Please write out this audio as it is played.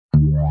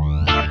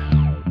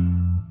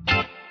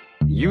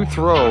You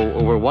throw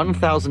over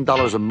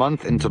 $1,000 a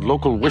month into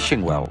local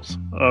wishing wells.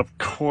 Of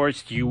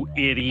course, you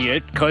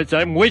idiot, because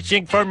I'm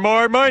wishing for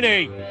more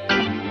money.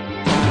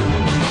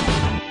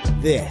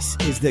 This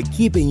is the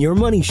Keeping Your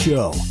Money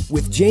Show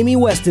with Jamie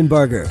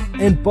Westenberger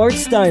and Bart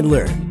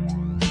Steindler.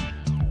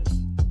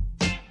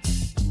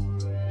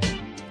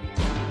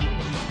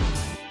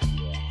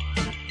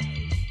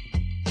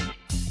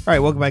 All right,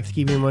 welcome back to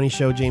Keeping Your Money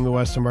Show. Jamie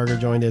Westenberger,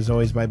 joined as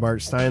always by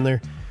Bart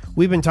Steindler.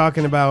 We've been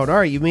talking about, all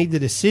right, you made the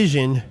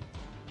decision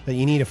that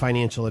you need a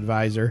financial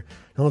advisor.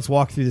 Now let's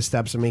walk through the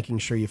steps of making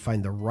sure you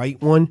find the right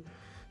one.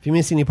 If you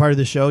miss any part of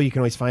the show, you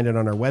can always find it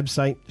on our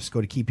website. Just go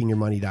to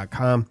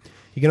keepingyourmoney.com.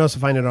 You can also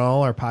find it on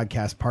all our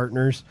podcast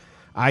partners,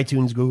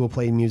 iTunes, Google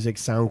Play Music,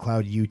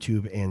 SoundCloud,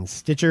 YouTube, and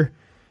Stitcher.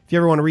 If you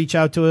ever want to reach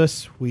out to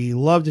us, we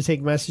love to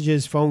take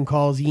messages, phone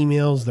calls,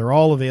 emails. They're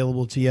all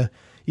available to you.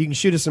 You can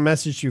shoot us a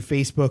message through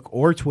Facebook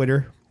or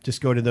Twitter. Just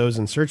go to those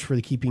and search for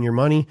the Keeping Your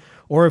Money.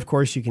 Or, of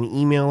course, you can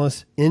email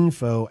us,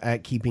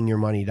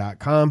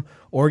 info@keepingyourmoney.com,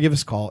 or give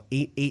us a call,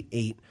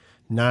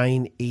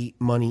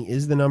 888-98-MONEY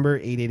is the number,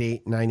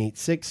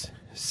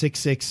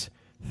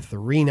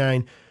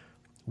 888-986-6639.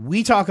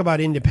 We talk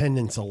about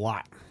independence a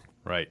lot.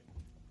 Right.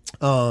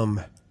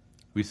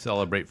 We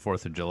celebrate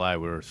 4th of July.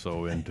 We're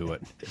so into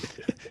it.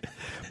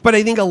 But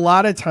I think a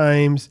lot of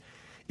times,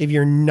 if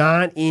you're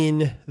not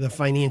in the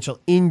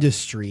financial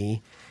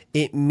industry,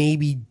 it may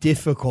be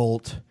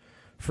difficult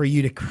for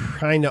you to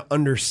kind of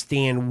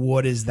understand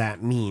what does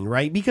that mean,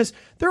 right? Because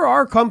there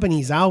are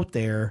companies out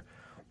there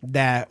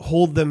that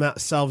hold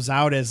themselves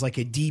out as like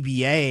a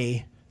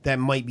DBA that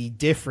might be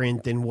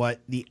different than what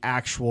the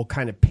actual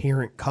kind of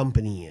parent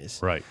company is.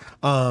 Right.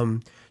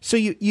 So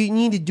you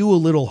need to do a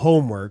little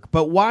homework.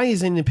 But why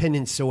is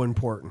independence so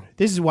important?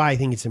 This is why I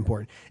think it's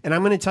important. And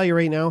I'm going to tell you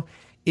right now,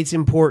 it's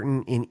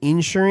important in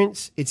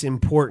insurance. It's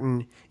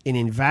important in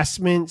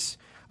investments.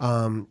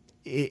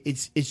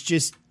 It's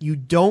just you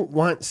don't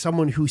want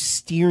someone who's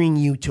steering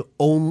you to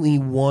only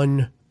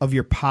one of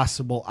your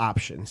possible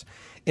options.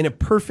 And a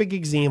perfect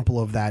example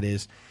of that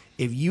is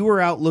if you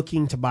were out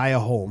looking to buy a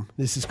home.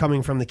 This is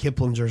coming from the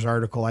Kiplinger's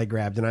article I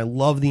grabbed, and I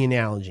love the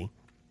analogy.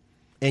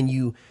 And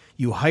you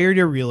hired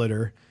a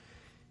realtor.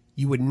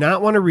 You would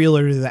not want a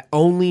realtor that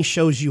only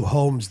shows you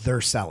homes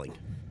they're selling.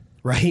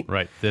 Right?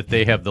 Right. That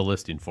they have the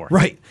listing for.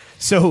 Right.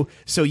 So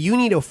you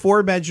need a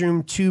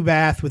 4-bedroom,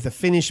 2-bath with a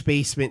finished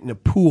basement and a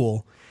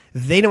pool.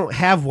 They don't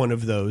have one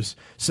of those.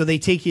 So they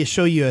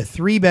show you a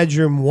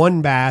 3-bedroom,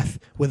 1-bath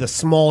with a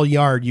small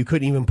yard. You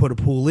couldn't even put a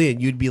pool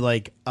in. You'd be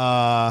like,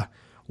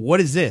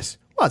 what is this?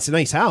 Well, it's a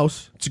nice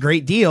house. It's a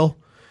great deal.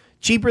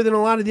 Cheaper than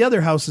a lot of the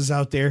other houses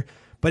out there,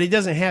 but it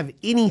doesn't have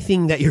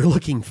anything that you're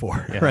looking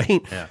for. Yeah,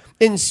 right. Yeah.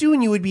 And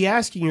soon you would be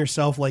asking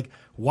yourself, like,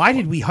 why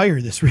did we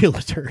hire this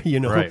realtor?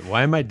 Right.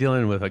 Why am I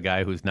dealing with a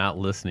guy who's not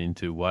listening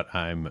to what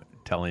I'm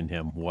telling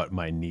him what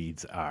my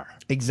needs are?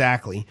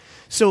 Exactly.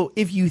 So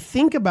if you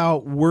think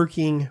about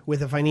working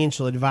with a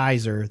financial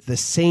advisor the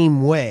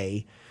same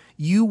way,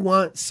 you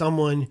want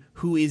someone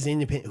who is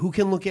independent, who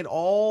can look at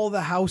all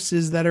the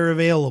houses that are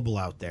available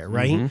out there,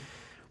 right? Mm-hmm.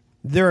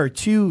 There are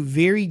two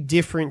very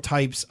different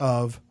types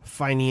of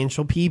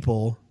financial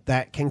people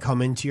that can come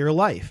into your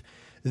life.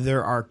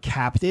 There are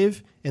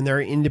captive and there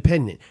are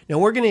independent. Now,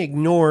 we're going to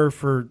ignore,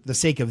 for the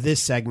sake of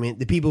this segment,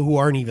 the people who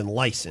aren't even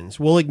licensed.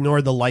 We'll ignore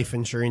the life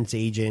insurance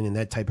agent and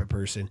that type of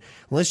person.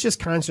 Let's just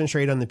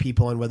concentrate on the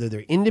people on whether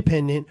they're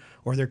independent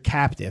or they're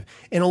captive.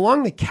 And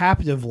along the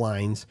captive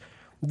lines,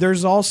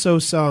 there's also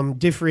some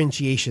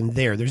differentiation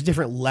there. There's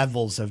different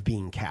levels of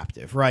being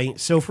captive, right?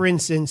 So, for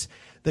instance,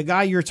 the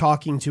guy you're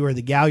talking to or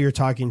the gal you're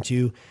talking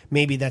to,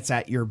 maybe that's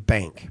at your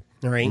bank.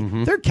 All right.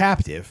 Mm-hmm. They're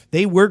captive.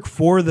 They work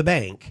for the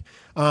bank.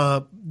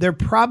 They're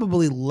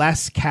probably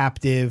less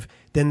captive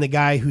than the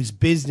guy whose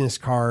business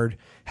card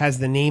has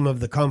the name of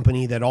the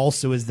company that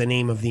also is the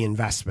name of the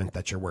investment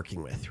that you're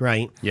working with,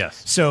 right?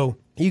 Yes. So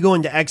you go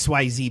into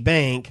XYZ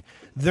Bank,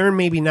 they're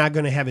maybe not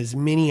going to have as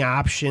many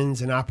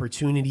options and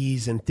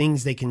opportunities and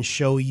things they can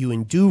show you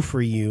and do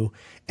for you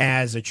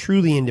as a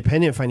truly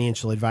independent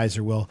financial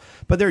advisor will,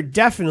 but they're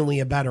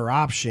definitely a better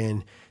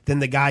option than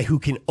the guy who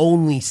can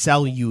only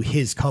sell you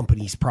his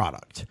company's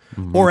product,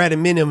 mm-hmm. or at a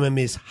minimum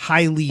is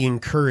highly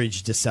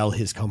encouraged to sell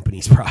his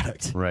company's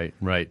product. Right,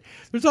 right.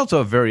 There's also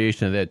a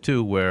variation of that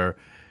too, where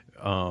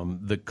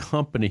the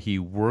company he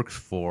works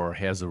for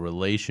has a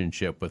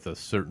relationship with a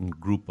certain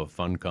group of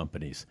fund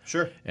companies.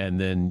 Sure. And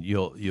then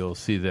you'll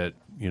see that,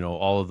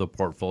 all of the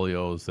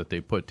portfolios that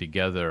they put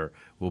together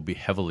will be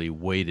heavily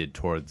weighted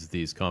towards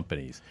these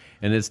companies.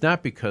 And it's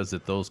not because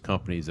that those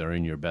companies are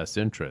in your best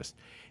interest.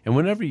 And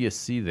whenever you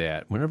see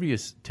that, whenever you're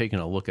taking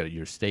a look at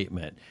your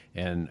statement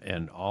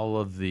and all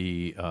of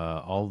the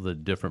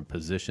different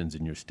positions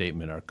in your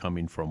statement are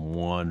coming from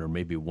one or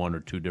maybe one or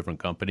two different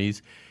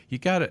companies,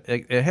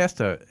 it has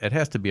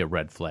to be a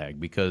red flag,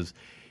 because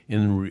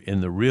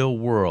in the real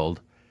world,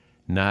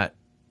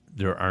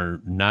 there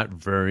are not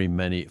very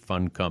many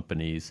fund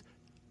companies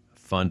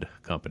fund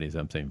companies,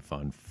 I'm saying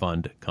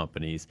fund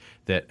companies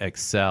that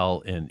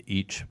excel in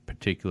each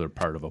particular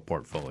part of a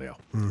portfolio.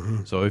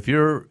 So if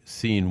you're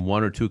seeing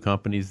one or two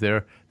companies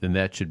there, then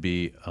that should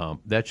be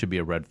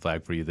a red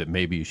flag for you that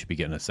maybe you should be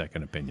getting a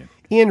second opinion.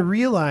 And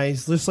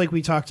realize, just like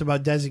we talked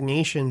about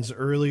designations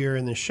earlier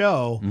in the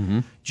show,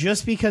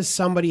 just because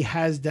somebody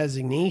has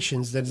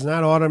designations does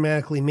not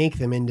automatically make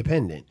them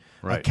independent.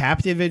 Right. A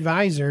captive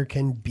advisor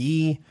can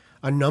be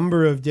a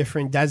number of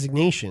different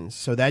designations,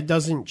 so that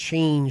doesn't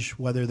change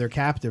whether they're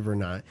captive or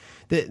not.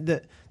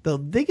 The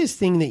biggest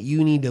thing that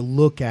you need to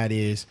look at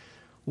is,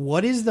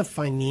 what is the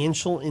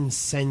financial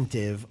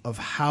incentive of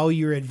how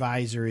your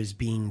advisor is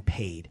being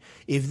paid?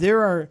 If there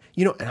are,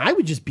 and I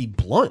would just be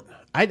blunt.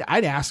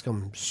 I'd ask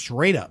them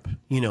straight up,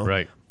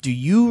 Right. Do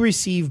you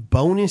receive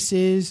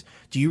bonuses?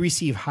 Do you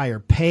receive higher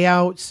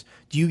payouts?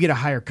 Do you get a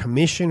higher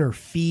commission or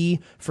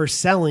fee for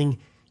selling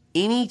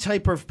any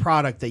type of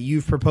product that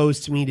you've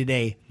proposed to me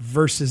today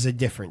versus a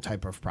different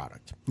type of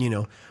product?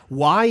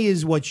 Why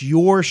is what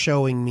you're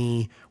showing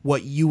me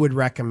what you would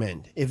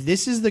recommend? If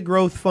this is the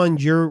growth fund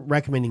you're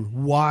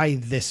recommending, why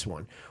this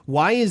one?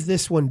 Why is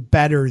this one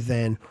better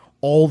than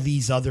all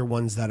these other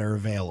ones that are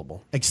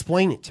available?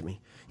 Explain it to me.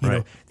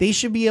 They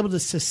should be able to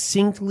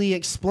succinctly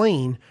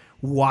explain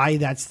why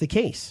that's the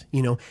case,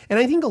 And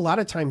I think a lot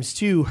of times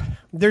too,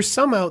 there's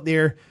some out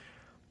there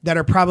that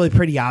are probably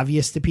pretty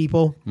obvious to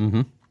people.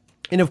 Mm-hmm.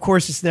 And of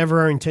course, it's never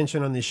our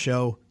intention on this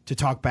show to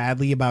talk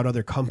badly about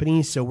other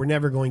companies, so we're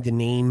never going to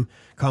name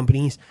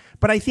companies.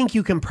 But I think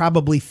you can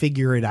probably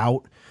figure it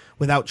out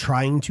without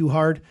trying too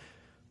hard.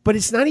 But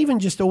it's not even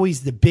just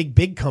always the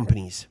big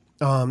companies.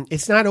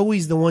 It's not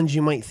always the ones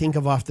you might think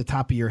of off the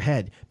top of your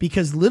head,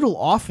 because little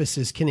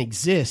offices can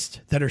exist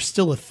that are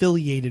still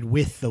affiliated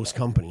with those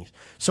companies.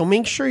 So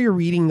make sure you're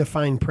reading the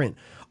fine print.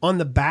 On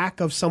the back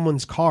of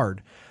someone's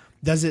card,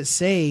 does it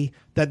say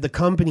that the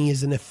company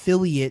is an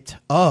affiliate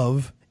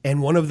of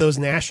and one of those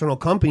national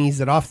companies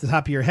that off the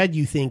top of your head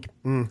you think,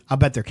 I'll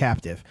bet they're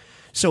captive?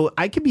 So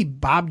I could be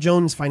Bob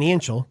Jones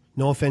Financial.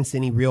 No offense to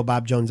any real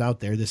Bob Jones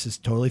out there. This is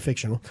totally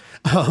fictional.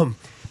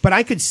 But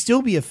I could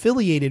still be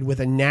affiliated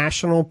with a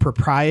national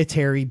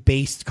proprietary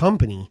based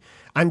company.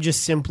 I'm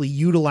just simply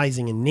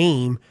utilizing a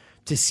name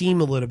to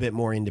seem a little bit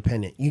more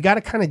independent. You got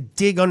to kind of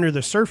dig under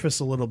the surface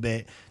a little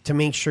bit to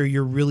make sure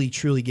you're really,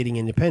 truly getting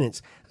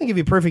independence. I'll give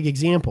you a perfect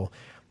example.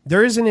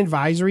 There is an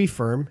advisory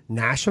firm,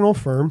 national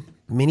firm.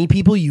 Many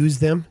people use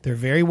them. They're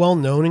very well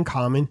known and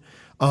common.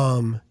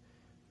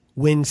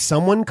 When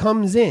someone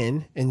comes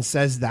in and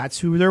says that's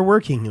who they're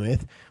working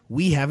with,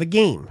 we have a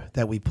game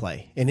that we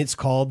play, and it's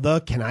called the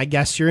Can I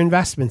Guess Your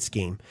Investments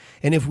game.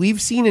 And if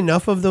we've seen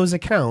enough of those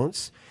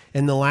accounts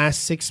in the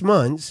last 6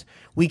 months,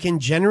 we can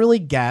generally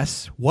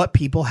guess what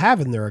people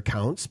have in their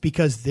accounts,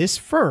 because this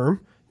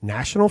firm,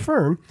 national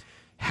firm,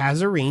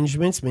 has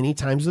arrangements many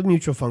times with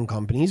mutual fund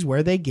companies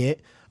where they get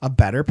a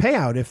better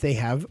payout if they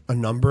have a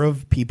number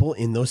of people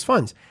in those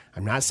funds.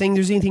 I'm not saying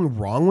there's anything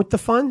wrong with the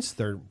funds.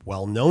 They're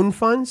well-known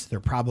funds. They're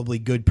probably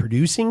good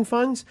producing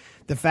funds.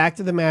 The fact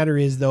of the matter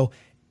is, though,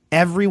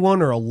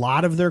 everyone or a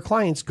lot of their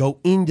clients go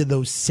into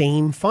those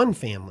same fund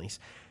families.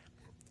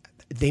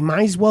 They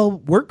might as well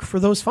work for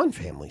those fund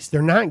families.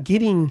 They're not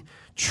getting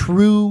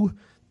true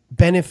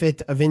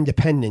benefit of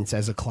independence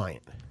as a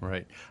client.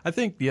 Right. I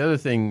think the other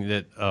thing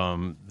that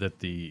that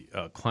the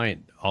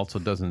client also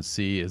doesn't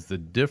see is the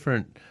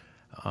different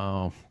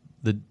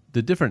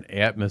the different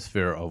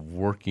atmosphere of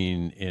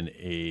working in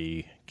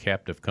a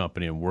captive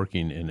company and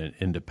working in an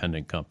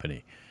independent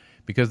company,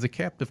 because the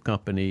captive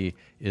company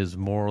is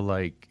more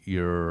like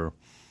your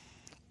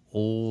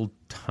old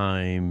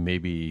time,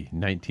 maybe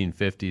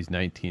 1950s,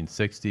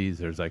 1960s.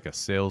 There's like a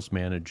sales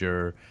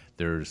manager.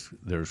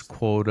 There's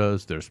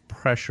quotas. There's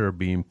pressure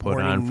being put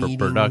Morning on for meetings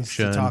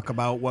production. to talk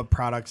about what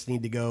products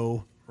need to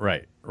go.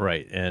 Right.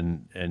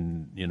 And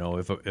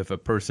if a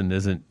person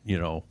isn't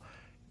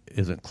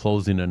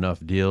closing enough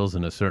deals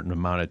in a certain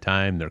amount of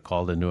time, they're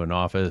called into an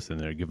office and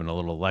they're given a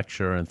little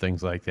lecture and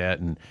things like that.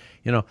 And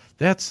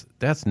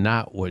that's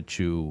not what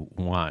you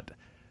want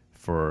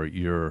for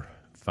your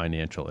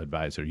financial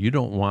advisor. You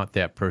don't want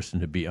that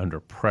person to be under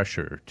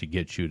pressure to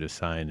get you to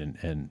sign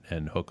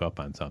and hook up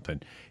on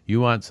something.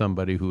 You want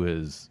somebody who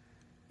has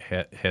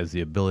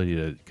the ability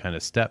to kind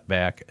of step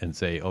back and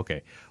say,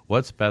 okay,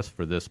 what's best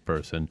for this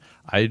person?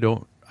 I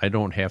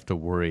don't have to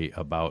worry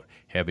about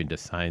having to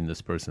sign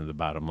this person to the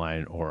bottom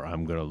line, or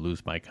I'm going to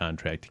lose my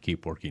contract to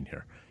keep working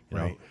here. You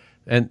know?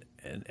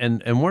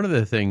 And one of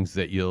the things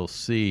that you'll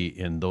see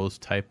in those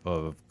type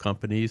of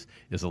companies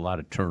is a lot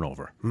of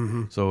turnover.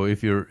 Mm-hmm. So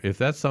if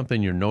that's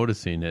something you're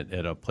noticing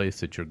at a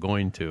place that you're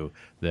going to,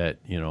 that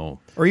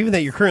or even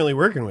that you're currently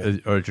working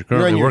with, or you're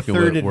currently working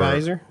third with,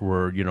 advisor,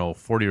 where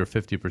 40 or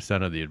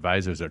 50% of the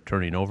advisors are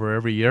turning over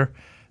every year,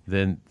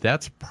 then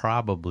that's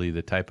probably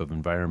the type of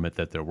environment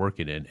that they're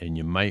working in, and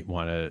you might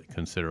want to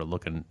consider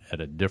looking at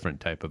a different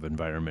type of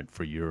environment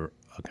for your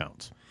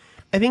accounts.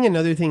 I think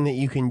another thing that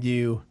you can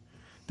do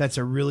that's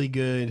a really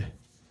good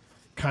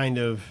kind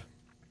of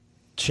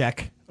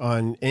check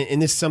on,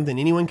 and this is something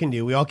anyone can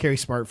do. We all carry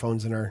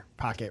smartphones in our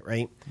pocket,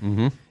 right?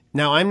 Mm-hmm.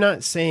 Now, I'm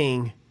not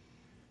saying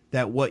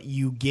that what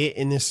you get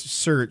in this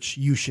search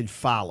you should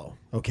follow,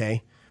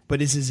 okay? But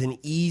this is an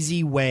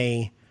easy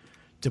way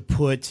to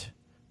put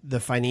the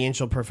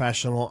financial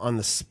professional on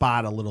the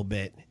spot a little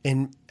bit.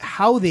 And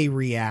how they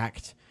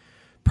react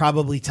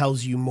probably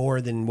tells you more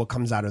than what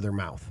comes out of their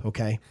mouth,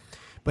 okay?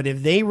 But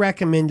if they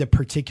recommend a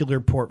particular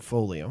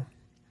portfolio,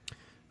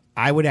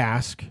 I would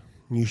ask,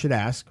 you should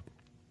ask,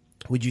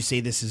 would you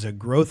say this is a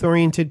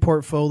growth-oriented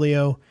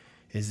portfolio?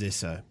 Is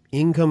this a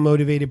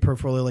income-motivated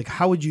portfolio? Like,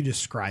 how would you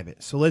describe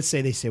it? So let's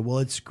say they say, well,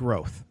 it's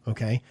growth,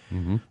 okay?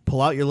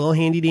 Pull out your little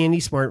handy-dandy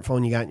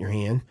smartphone you got in your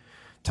hand.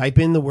 Type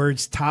in the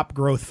words top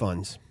growth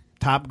funds,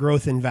 top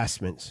growth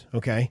investments,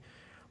 okay?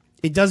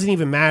 It doesn't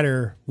even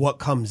matter what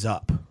comes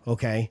up,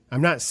 okay?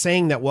 I'm not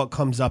saying that what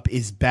comes up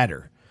is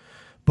better.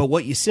 But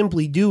what you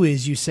simply do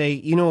is you say,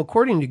 you know,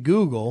 according to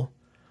Google,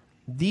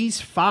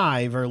 these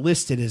 5 are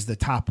listed as the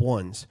top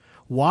ones.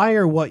 Why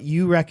are what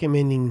you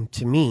recommending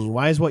to me,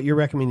 why is what you're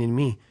recommending to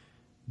me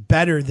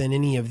better than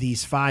any of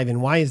these 5,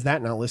 and why is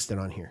that not listed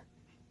on here?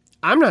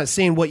 I'm not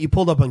saying what you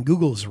pulled up on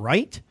Google is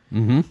right,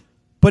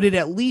 but it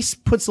at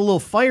least puts a little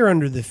fire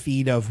under the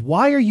feet of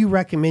why are you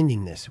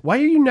recommending this? Why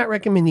are you not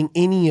recommending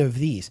any of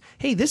these?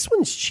 Hey, this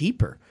one's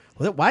cheaper.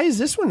 Well, why is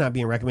this one not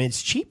being recommended?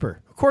 It's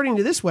cheaper. According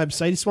to this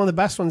website, it's one of the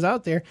best ones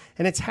out there,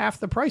 and it's half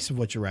the price of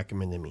what you're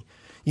recommending me.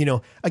 You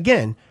know,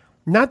 again,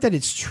 not that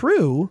it's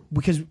true,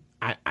 because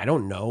I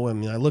don't know. I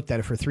mean, I looked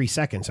at it for 3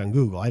 seconds on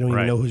Google. I don't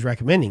even know who's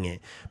recommending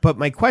it. But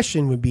my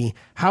question would be,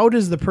 how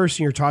does the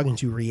person you're talking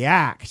to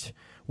react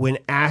when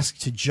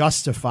asked to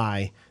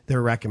justify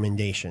their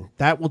recommendation?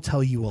 That will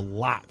tell you a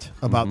lot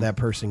about that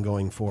person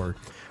going forward.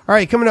 All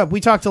right, coming up,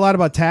 we talked a lot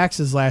about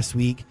taxes last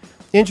week.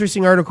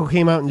 Interesting article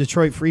came out in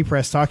Detroit Free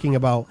Press talking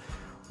about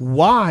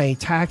why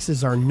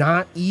taxes are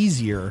not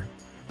easier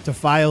to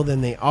file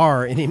than they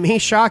are, and it may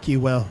shock you.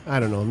 Well,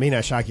 I don't know. It may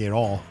not shock you at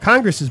all.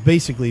 Congress is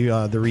basically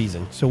the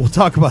reason. So we'll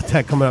talk about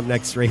that coming up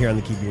next right here on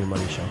the Keeping Your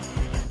Money Show.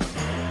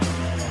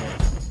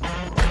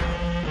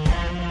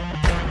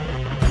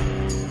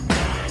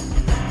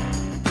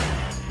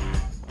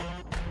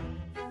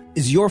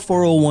 Is your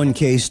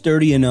 401k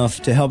sturdy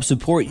enough to help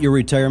support your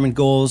retirement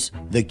goals?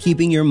 The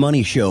Keeping Your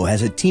Money Show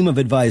has a team of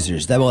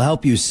advisors that will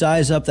help you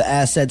size up the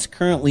assets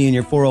currently in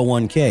your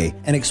 401k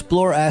and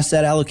explore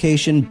asset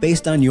allocation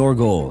based on your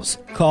goals.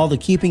 Call the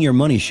Keeping Your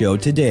Money Show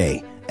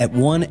today at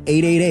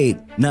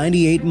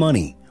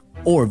 1-888-98-MONEY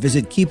or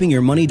visit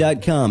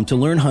keepingyourmoney.com to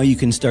learn how you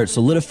can start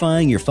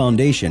solidifying your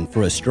foundation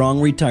for a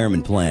strong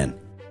retirement plan.